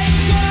could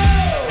face you.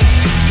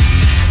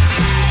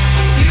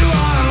 You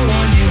are a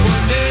one-hit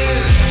wonder.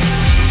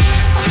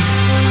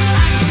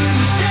 I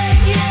couldn't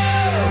shake you.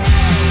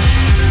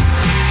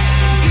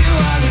 You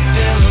are the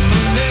spell I'm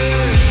under.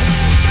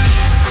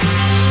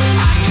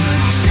 I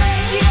couldn't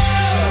shake you.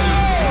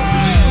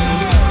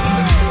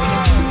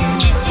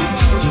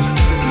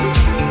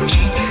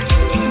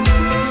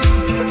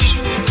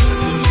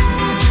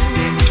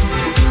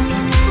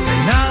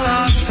 And I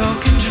lost all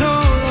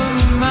control of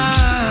my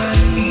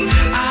mind.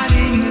 I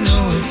didn't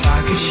know if I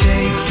could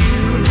shake you.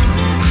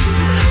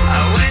 I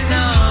went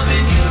numb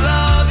and your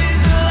love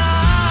is a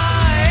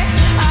lie.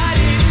 I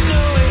didn't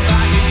know if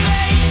I could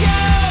face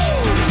you.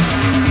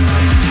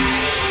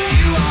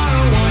 You are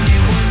a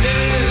one-hit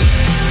wonder.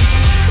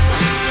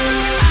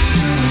 I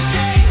couldn't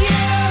shake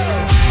you.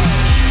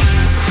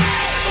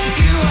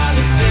 You are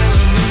the spell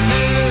I'm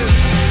under.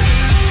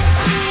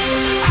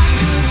 I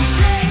couldn't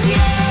shake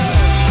you.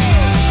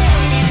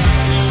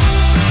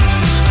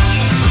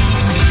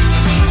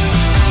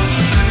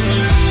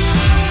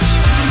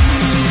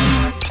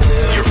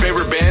 Your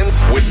favorite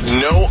bands with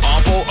no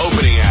awful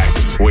opening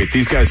acts. Wait,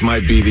 these guys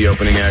might be the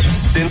opening act.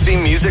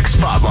 Cincy Music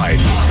Spotlight.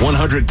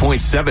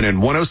 100.7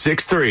 and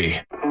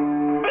 106.3.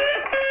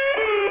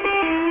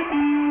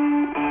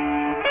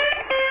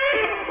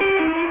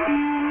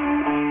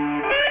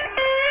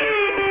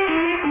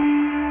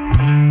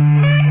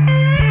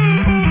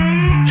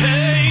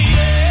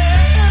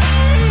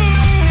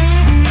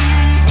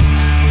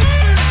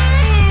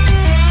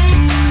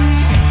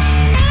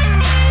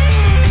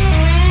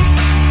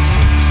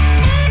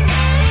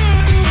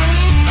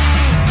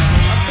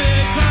 I've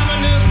been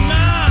climbing this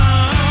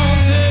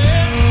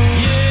mountain,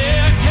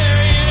 yeah,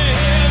 carrying a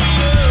heavy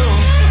load.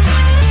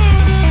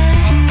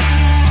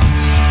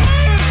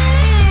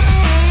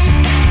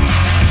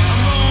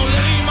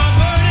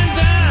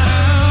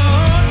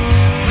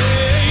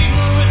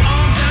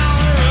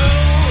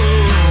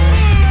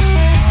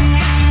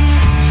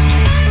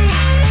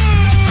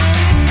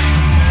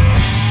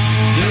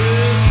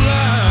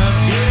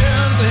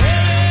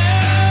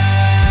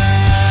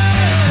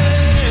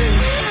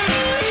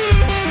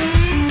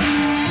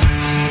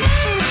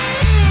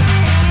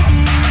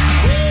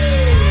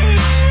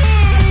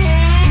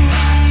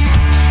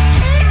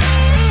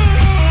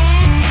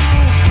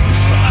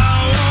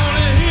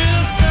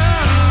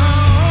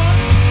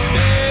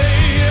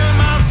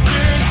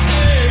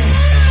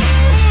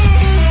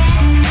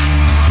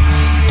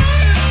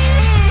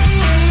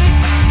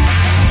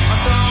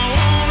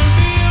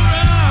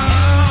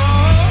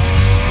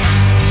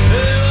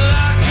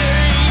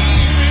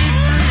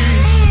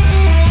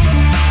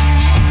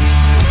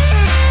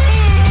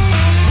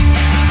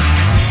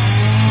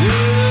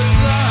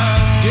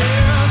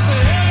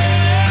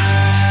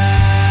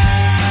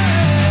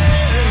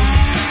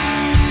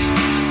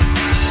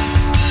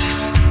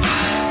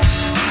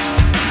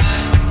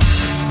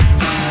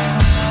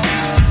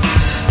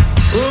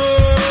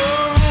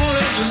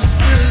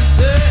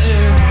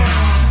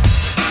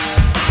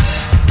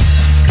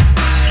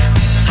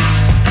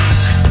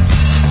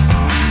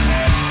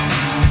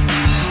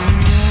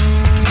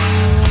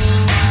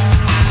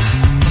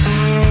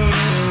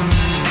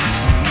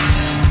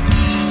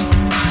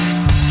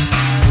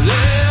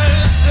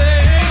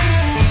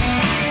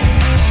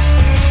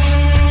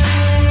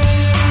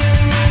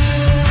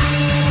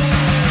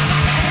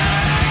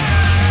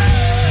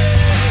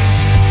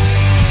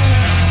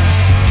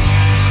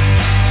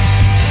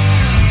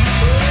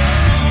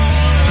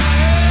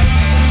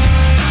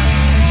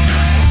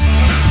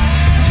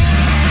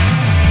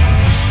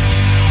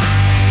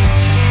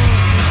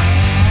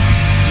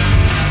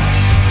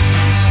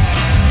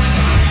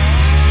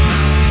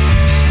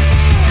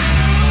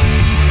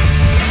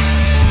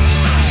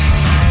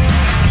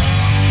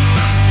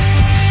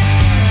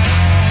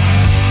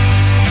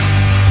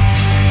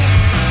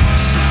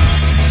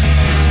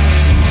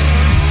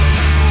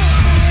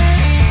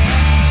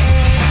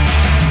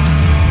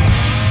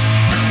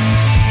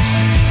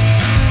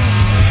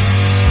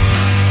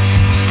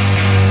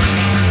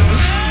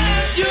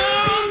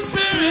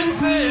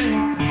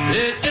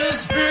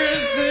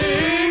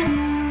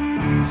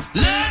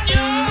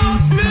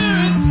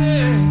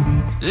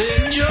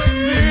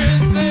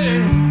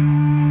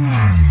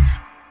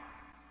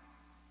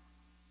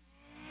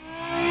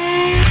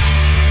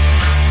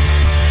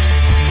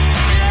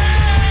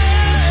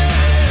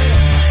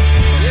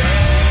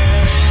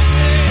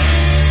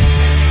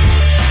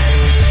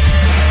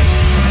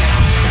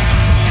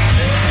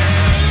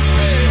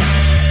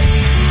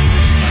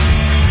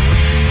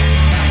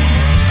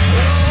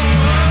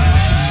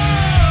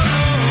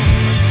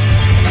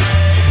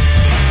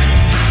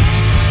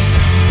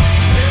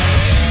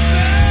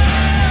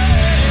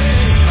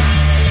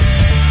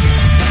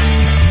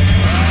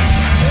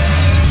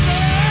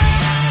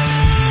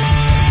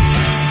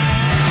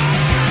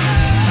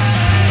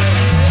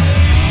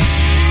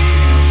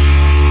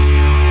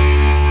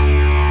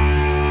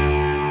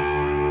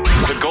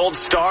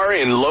 Star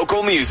in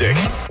local music.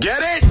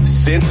 Get it?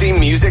 Cincy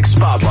Music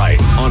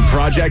Spotlight on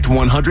Project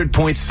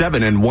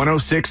 100.7 and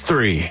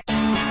 106.3.